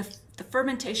the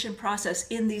fermentation process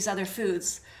in these other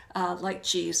foods, like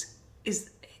cheese, is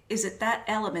it that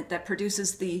element that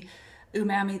produces the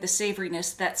umami, the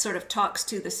savoriness that sort of talks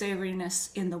to the savoriness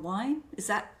in the wine? Is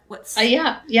that what's?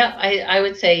 Yeah. I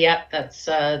would say, yeah,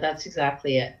 that's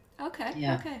exactly it. Okay.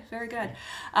 Yeah. Okay. Very good.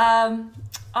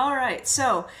 All right.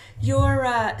 So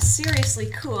you're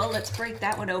seriously cool. Let's break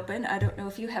that one open. I don't know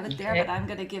if you have it there, but I'm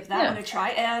going to give that one a try.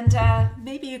 And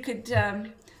maybe you could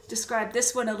describe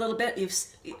this one a little bit. You've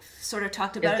sort of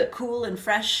talked about it, cool and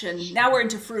fresh, and now we're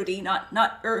into fruity,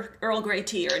 not Earl Grey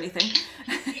tea or anything.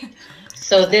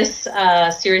 So this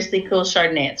Seriously Cool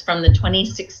Chardonnay, it's from the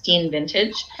 2016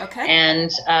 vintage. Okay.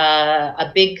 And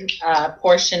a big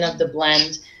portion of the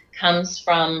blend comes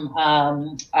from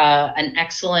an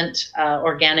excellent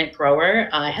organic grower,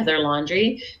 Heather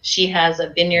Laundrie. She has a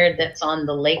vineyard that's on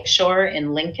the lakeshore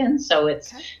in Lincoln, so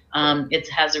it's it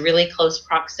has a really close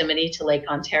proximity to Lake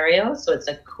Ontario, so it's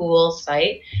a cool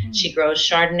site. She grows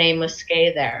Chardonnay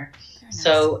Musqué there. Nice.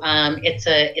 So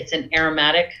it's an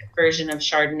aromatic version of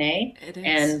Chardonnay. It is.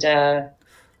 And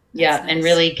yeah, nice. And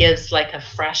really gives like a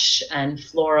fresh and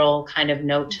floral kind of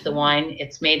note to the wine.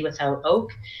 It's made without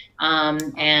oak.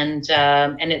 And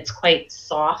it's quite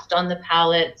soft on the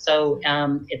palate, so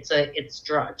it's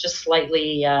dry, just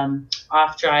slightly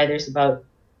off dry. There's about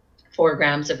 4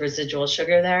 grams of residual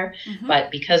sugar there,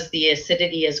 but because the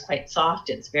acidity is quite soft,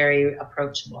 it's very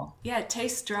approachable. Yeah, it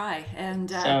tastes dry and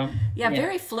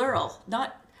very floral.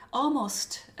 Not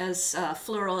almost as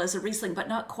floral as a Riesling, but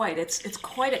not quite. It's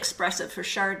quite expressive for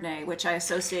Chardonnay, which I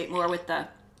associate more with the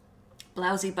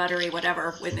blousy, buttery,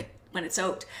 whatever when it's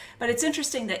oaked. But it's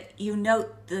interesting that you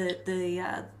note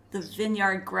the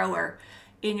vineyard grower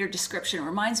in your description. It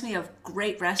reminds me of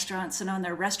great restaurants, and on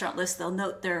their restaurant list they'll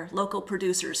note their local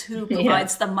producers, who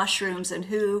provides the mushrooms and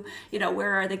who, you know,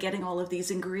 where are they getting all of these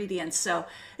ingredients. So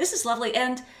this is lovely.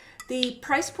 And The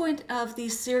price point of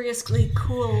these seriously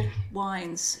cool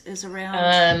wines is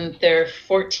around. They're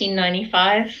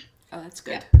 $14.95. Oh, that's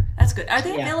good. Yeah. That's good. Are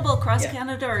they Yeah. available across Yeah.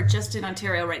 Canada or just in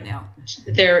Ontario right now?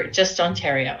 They're just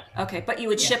Ontario. Okay, but you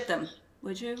would ship them,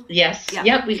 would you? Yes. Yeah,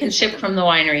 Yep. We you can can ship ship from the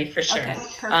winery for sure. Okay,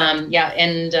 perfect. Yeah,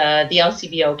 and the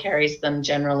LCBO carries them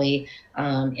generally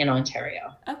in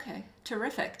Ontario. Okay,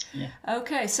 terrific. Yeah.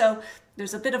 Okay, so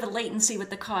there's a bit of a latency with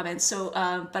the comments. So,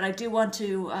 but I do want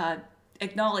to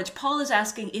acknowledge. Paul is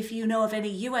asking if you know of any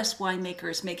U.S.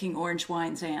 winemakers making orange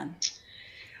wines, Anne.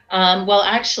 Well,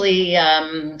 actually,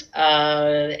 during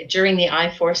the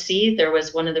I4C, there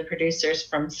was one of the producers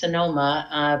from Sonoma,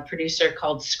 a producer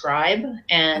called Scribe,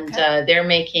 and Okay. they're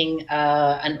making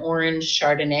an orange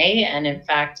Chardonnay. And in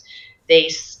fact, the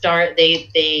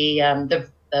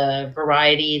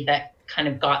variety that kind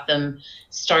of got them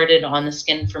started on the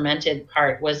skin fermented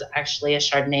part was actually a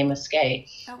Chardonnay Muscat,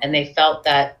 Oh, and they felt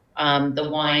that the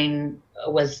wine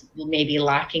was maybe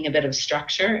lacking a bit of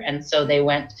structure, and so they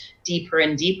went deeper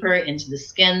and deeper into the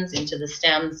skins, into the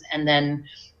stems, and then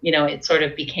it sort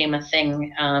of became a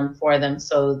thing for them.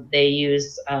 So they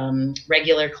use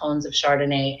regular clones of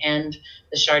Chardonnay and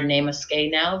the Chardonnay Muscat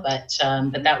now, but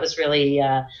that was really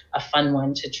a fun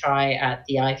one to try at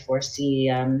the I4C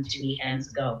 2 hands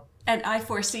ago. and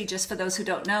I4C, just for those who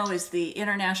don't know, is the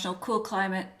International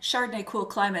Chardonnay Cool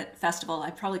Climate Festival.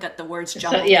 I probably got the words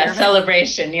jumbled. Yeah,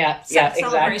 celebration. Yeah,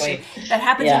 celebration exactly. that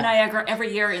happens in Niagara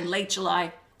every year in late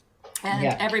July. And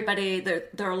Yeah. everybody, there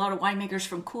are a lot of winemakers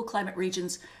from cool climate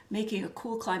regions making a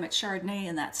cool climate Chardonnay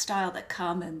in that style that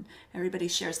come, and everybody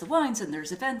shares the wines, and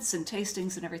there's events and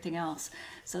tastings and everything else.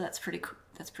 So that's pretty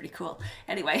cool.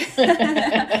 Anyway,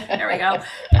 there we go.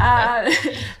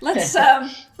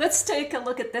 Let's take a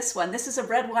look at this one. This is a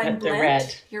red wine blend. The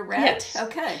red. You're red. Yes.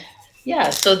 Okay.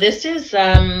 Yeah, so this is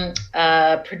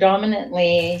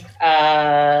predominantly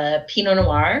Pinot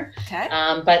Noir, Okay.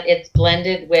 but it's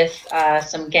blended with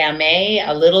some Gamay,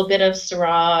 a little bit of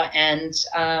Syrah, and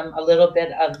a little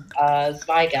bit of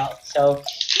Zweigelt. So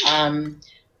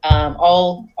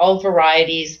all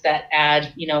varieties that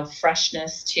add,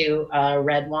 freshness to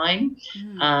red wine.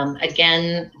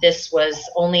 Again, this was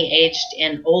only aged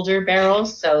in older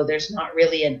barrels, so there's not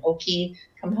really an oaky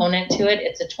component to it.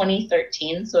 It's a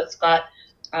 2013, so it's got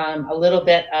a little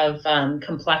bit of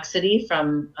complexity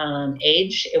from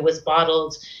age. It was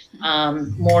bottled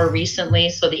more recently,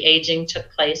 so the aging took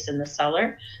place in the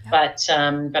cellar. But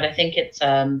I think it's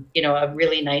a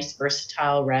really nice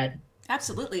versatile red.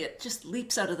 Absolutely, it just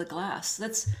leaps out of the glass.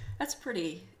 That's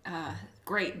pretty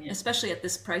great, especially at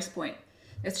this price point.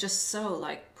 It's just so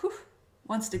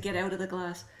wants to get out of the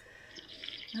glass.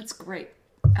 That's great.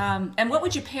 And what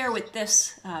would you pair with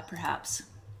this, perhaps?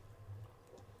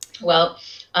 Well,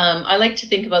 I like to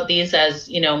think about these as,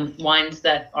 wines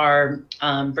that are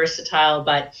versatile,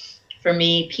 but for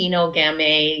me, Pinot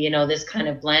Gamay, this kind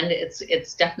of blend,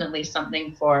 it's definitely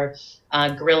something for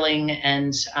grilling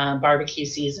and barbecue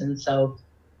season. So,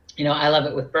 I love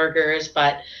it with burgers,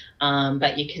 but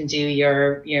you can do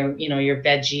your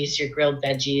veggies, your grilled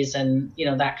veggies, and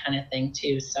that kind of thing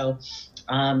too. So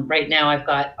right now I've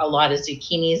got a lot of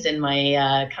zucchinis in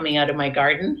my coming out of my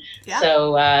garden.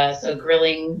 Yeah. So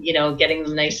grilling, getting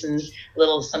them nice and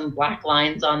some black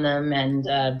lines on them,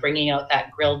 and bringing out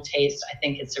that grilled taste. I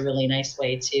think it's a really nice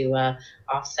way to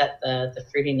offset the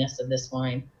fruitiness of this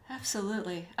wine.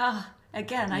 Absolutely.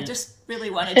 Again, I just really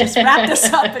want to just wrap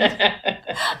this up, and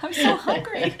I'm so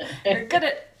hungry. You're good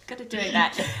at doing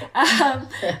that.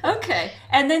 Okay,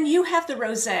 and then you have the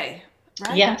rosé,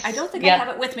 right? Yes. I don't think I have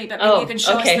it with me, but maybe you can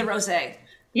show us the rosé.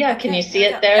 Yeah, can you see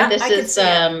it there? Yeah, this I can is see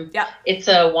it. it's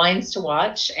a wines to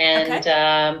watch, and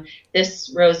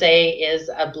this rosé is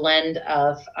a blend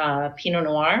of Pinot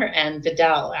Noir and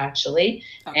Vidal, actually.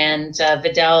 Okay. And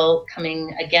Vidal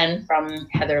coming again from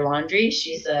Heather Laundry.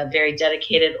 She's a very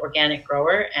dedicated organic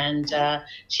grower, and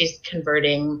she's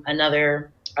converting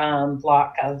another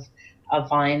block of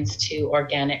vines to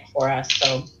organic for us.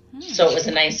 So it was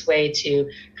a nice way to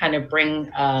kind of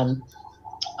bring a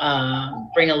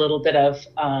little bit of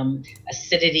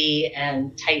acidity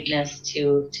and tightness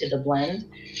to the blend,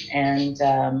 and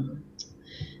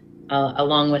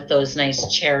along with those nice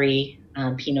cherry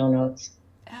Pinot notes.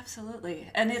 Absolutely,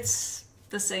 and it's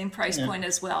the same price point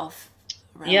as well.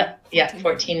 Yep, yeah,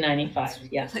 $14.95.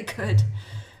 Yeah, really good,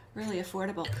 really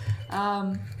affordable.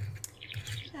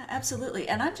 Yeah, absolutely.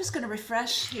 And I'm just going to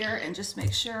refresh here and just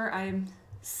make sure I'm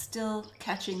still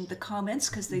catching the comments,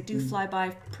 because they do fly by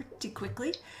pretty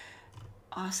quickly.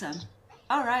 Awesome.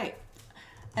 All right.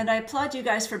 And I applaud you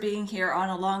guys for being here on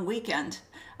a long weekend.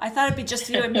 I thought it'd be just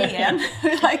you and me, Anne.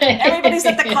 Like everybody's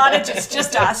at the cottage, it's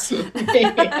just us.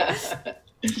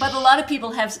 But a lot of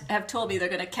people have told me they're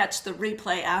going to catch the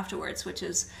replay afterwards, which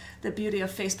is the beauty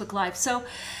of Facebook Live. So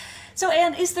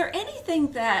Anne, is there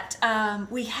anything that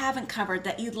we haven't covered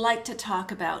that you'd like to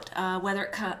talk about,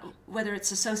 whether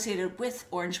it's associated with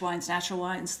orange wines, natural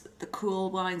wines, the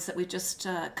cool wines that we just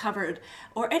covered,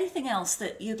 or anything else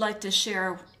that you'd like to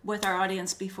share with our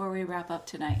audience before we wrap up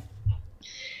tonight?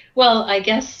 Well, I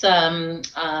guess I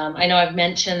know I've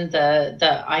mentioned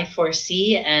the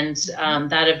I4C, and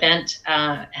that event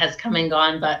has come and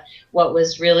gone. But what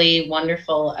was really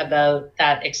wonderful about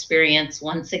that experience,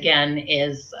 once again,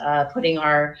 is putting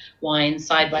our wines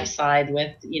side by side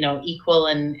with equal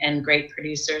and great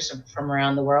producers from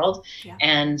around the world, Yeah.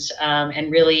 And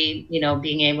really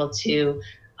being able to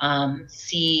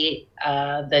see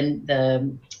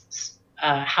the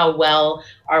how well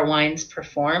our wines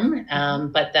perform,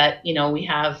 but that we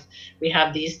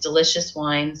have these delicious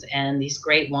wines and these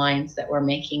great wines that we're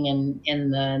making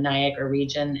in the Niagara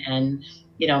region, and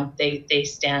they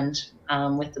stand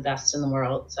with the best in the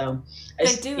world. So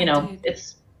they do.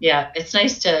 It's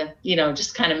nice to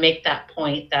just kind of make that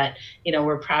point that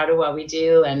we're proud of what we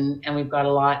do, and we've got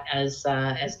a lot as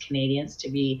Canadians to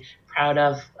be proud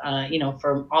of,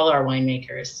 for all our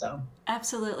winemakers. So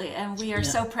absolutely, and we are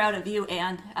so proud of you,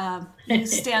 Anne. You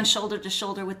stand shoulder to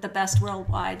shoulder with the best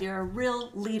worldwide. You're a real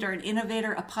leader, an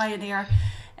innovator, a pioneer,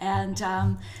 and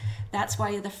that's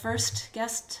why you're the first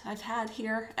guest I've had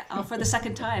here for the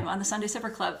second time on the Sunday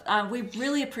Sipper Club. We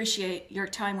really appreciate your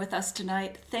time with us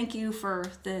tonight. Thank you for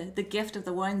the gift of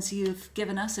the wines you've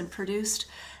given us and produced,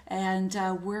 and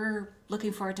we're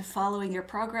looking forward to following your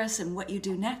progress and what you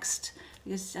do next.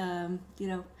 Because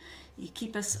you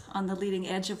keep us on the leading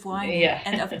edge of wine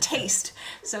and of taste.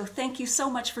 So thank you so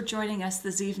much for joining us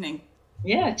this evening.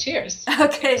 Yeah, cheers.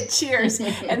 Okay, cheers.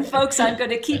 And folks, I'm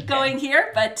going to keep going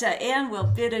here, but Anne will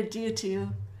bid adieu to you,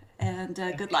 and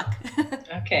good luck.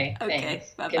 Okay,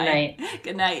 thanks. Bye-bye. Good night.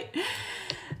 Good night.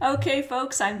 Okay,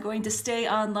 folks, I'm going to stay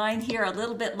online here a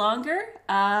little bit longer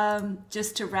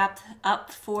just to wrap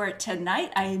up for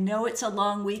tonight. I know it's a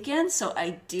long weekend, so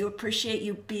I do appreciate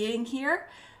you being here.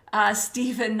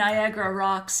 Stephen, Niagara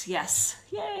rocks. Yes.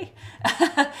 Yay.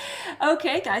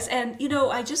 Okay, guys. And,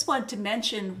 I just want to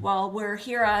mention while we're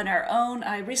here on our own,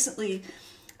 I recently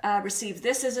received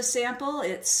this as a sample.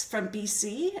 It's from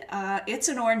BC. It's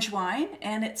an orange wine,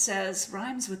 and it says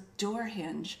rhymes with door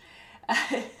hinge.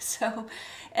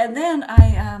 And then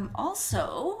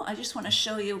I just want to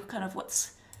show you kind of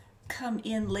what's come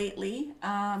in lately.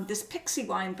 This Pixie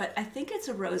wine, but I think it's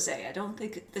a rosé. I don't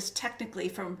think this technically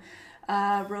from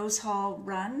Rose Hall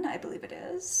Run, I believe it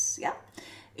is. Yeah,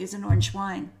 is an orange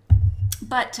wine.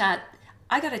 But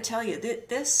I got to tell you,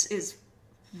 this is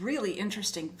really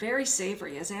interesting, very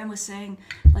savory, as Anne was saying,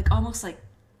 almost like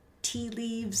tea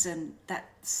leaves and that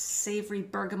savory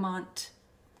bergamot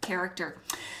character.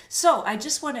 So I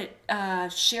just want to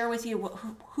share with you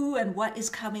who and what is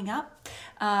coming up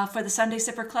for the Sunday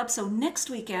Sipper Club. So next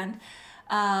weekend,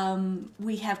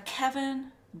 we have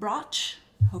Kevin Broch.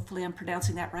 Hopefully I'm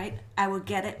pronouncing that right. I will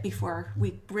get it before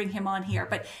we bring him on here.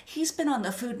 But he's been on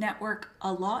the Food Network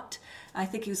a lot. I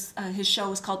think his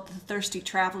show is called The Thirsty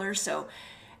Traveler. So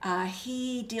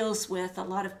he deals with a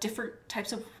lot of different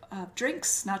types of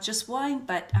drinks, not just wine,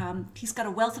 but he's got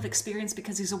a wealth of experience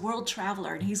because he's a world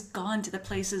traveler and he's gone to the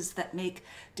places that make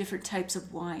different types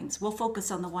of wines. We'll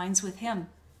focus on the wines with him.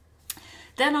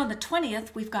 Then on the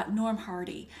 20th, we've got Norm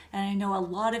Hardy. And I know a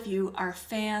lot of you are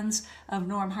fans of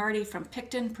Norm Hardy from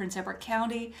Picton, Prince Edward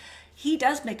County. He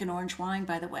does make an orange wine,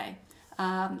 by the way.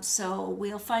 So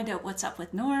we'll find out what's up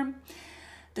with Norm.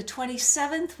 The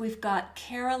 27th, we've got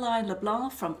Caroline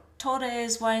LeBlanc from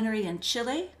Torres Winery in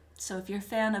Chile. So if you're a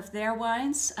fan of their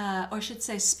wines, or I should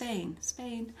say Spain,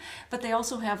 but they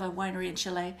also have a winery in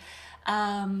Chile.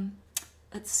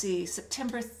 Let's see,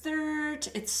 September 3rd,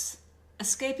 it's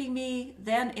escaping me.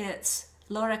 Then it's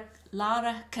Lara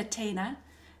Catena.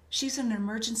 She's an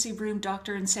emergency room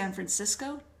doctor in San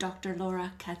Francisco, Dr.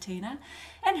 Laura Catena.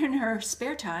 And in her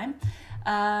spare time,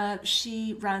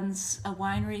 she runs a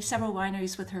winery, several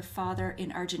wineries with her father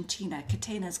in Argentina.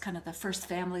 Catena is kind of the first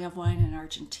family of wine in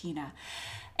Argentina.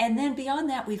 And then beyond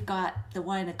that, we've got the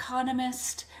wine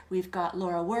economist. We've got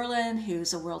Laura Werlin,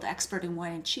 who's a world expert in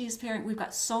wine and cheese pairing. We've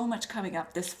got so much coming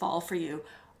up this fall for you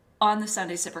on the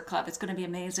Sunday Sipper Club. It's going to be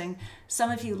amazing. Some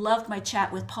of you loved my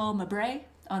chat with Paul Mabray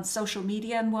on social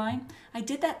media and wine. I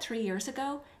did that 3 years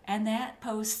ago, and that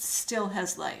post still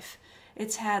has life.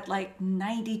 It's had like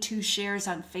 92 shares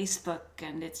on Facebook,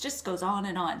 and it just goes on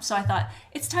and on. So I thought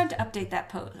it's time to update that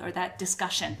post or that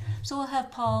discussion. So we'll have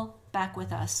Paul back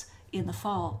with us in the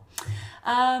fall.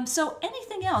 So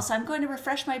anything else? I'm going to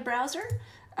refresh my browser.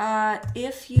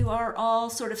 If you are all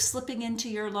sort of slipping into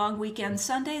your long weekend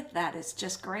Sunday, that is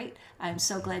just great. I'm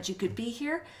so glad you could be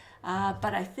here.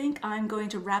 But I think I'm going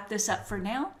to wrap this up for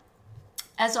now.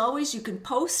 As always, you can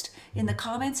post in the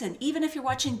comments, and even if you're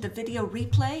watching the video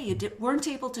replay, you weren't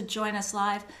able to join us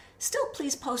live, still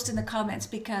please post in the comments,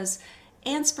 because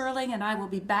Anne Sperling and I will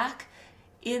be back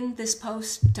in this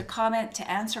post to comment, to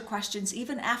answer questions,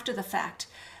 even after the fact,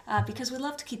 because we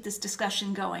love to keep this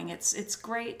discussion going. It's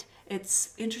great,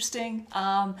 it's interesting,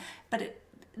 but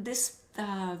this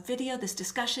video, this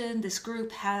discussion, this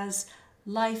group has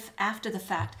life after the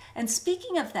fact. And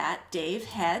speaking of that, Dave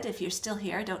Head, if you're still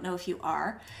here, I don't know if you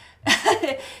are,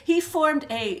 he formed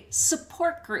a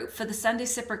support group for the Sunday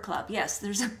Sipper Club. Yes,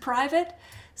 there's a private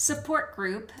support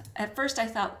group. At first I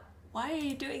thought, why are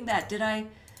you doing that?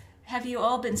 Have you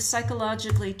all been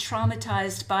psychologically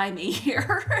traumatized by me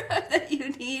here that you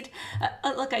need?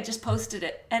 Look, I just posted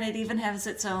it, and it even has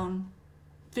its own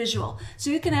visual.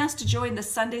 So you can ask to join the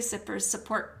Sunday Sippers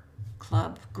Support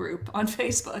Club group on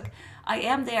Facebook. I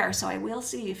am there, so I will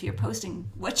see if you're posting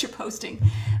what you're posting.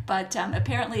 But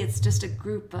apparently it's just a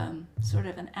group, sort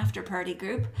of an after-party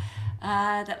group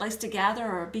that likes to gather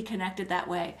or be connected that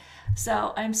way.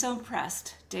 So I'm so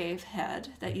impressed, Dave Head,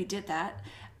 that you did that.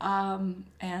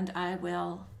 And I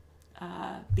will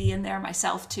be in there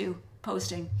myself too,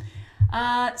 posting.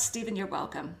 Stephen, you're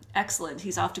welcome. Excellent.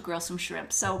 He's off to grill some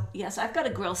shrimp. So yes, I've got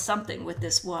to grill something with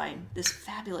this wine, this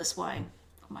fabulous wine.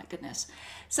 Oh my goodness.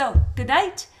 So good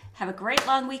night. Have a great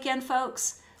long weekend,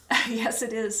 folks. Yes,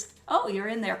 it is. Oh, you're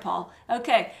in there, Paul.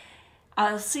 Okay.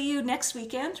 I'll see you next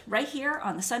weekend right here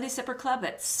on the Sunday Sipper Club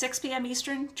at 6 p.m.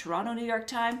 Eastern, Toronto, New York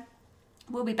time.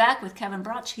 We'll be back with Kevin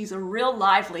Broch. He's a real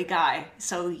lively guy,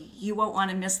 so you won't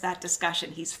want to miss that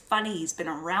discussion. He's funny. He's been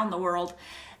around the world,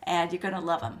 and you're going to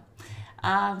love him.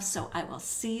 So I will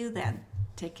see you then.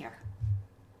 Take care.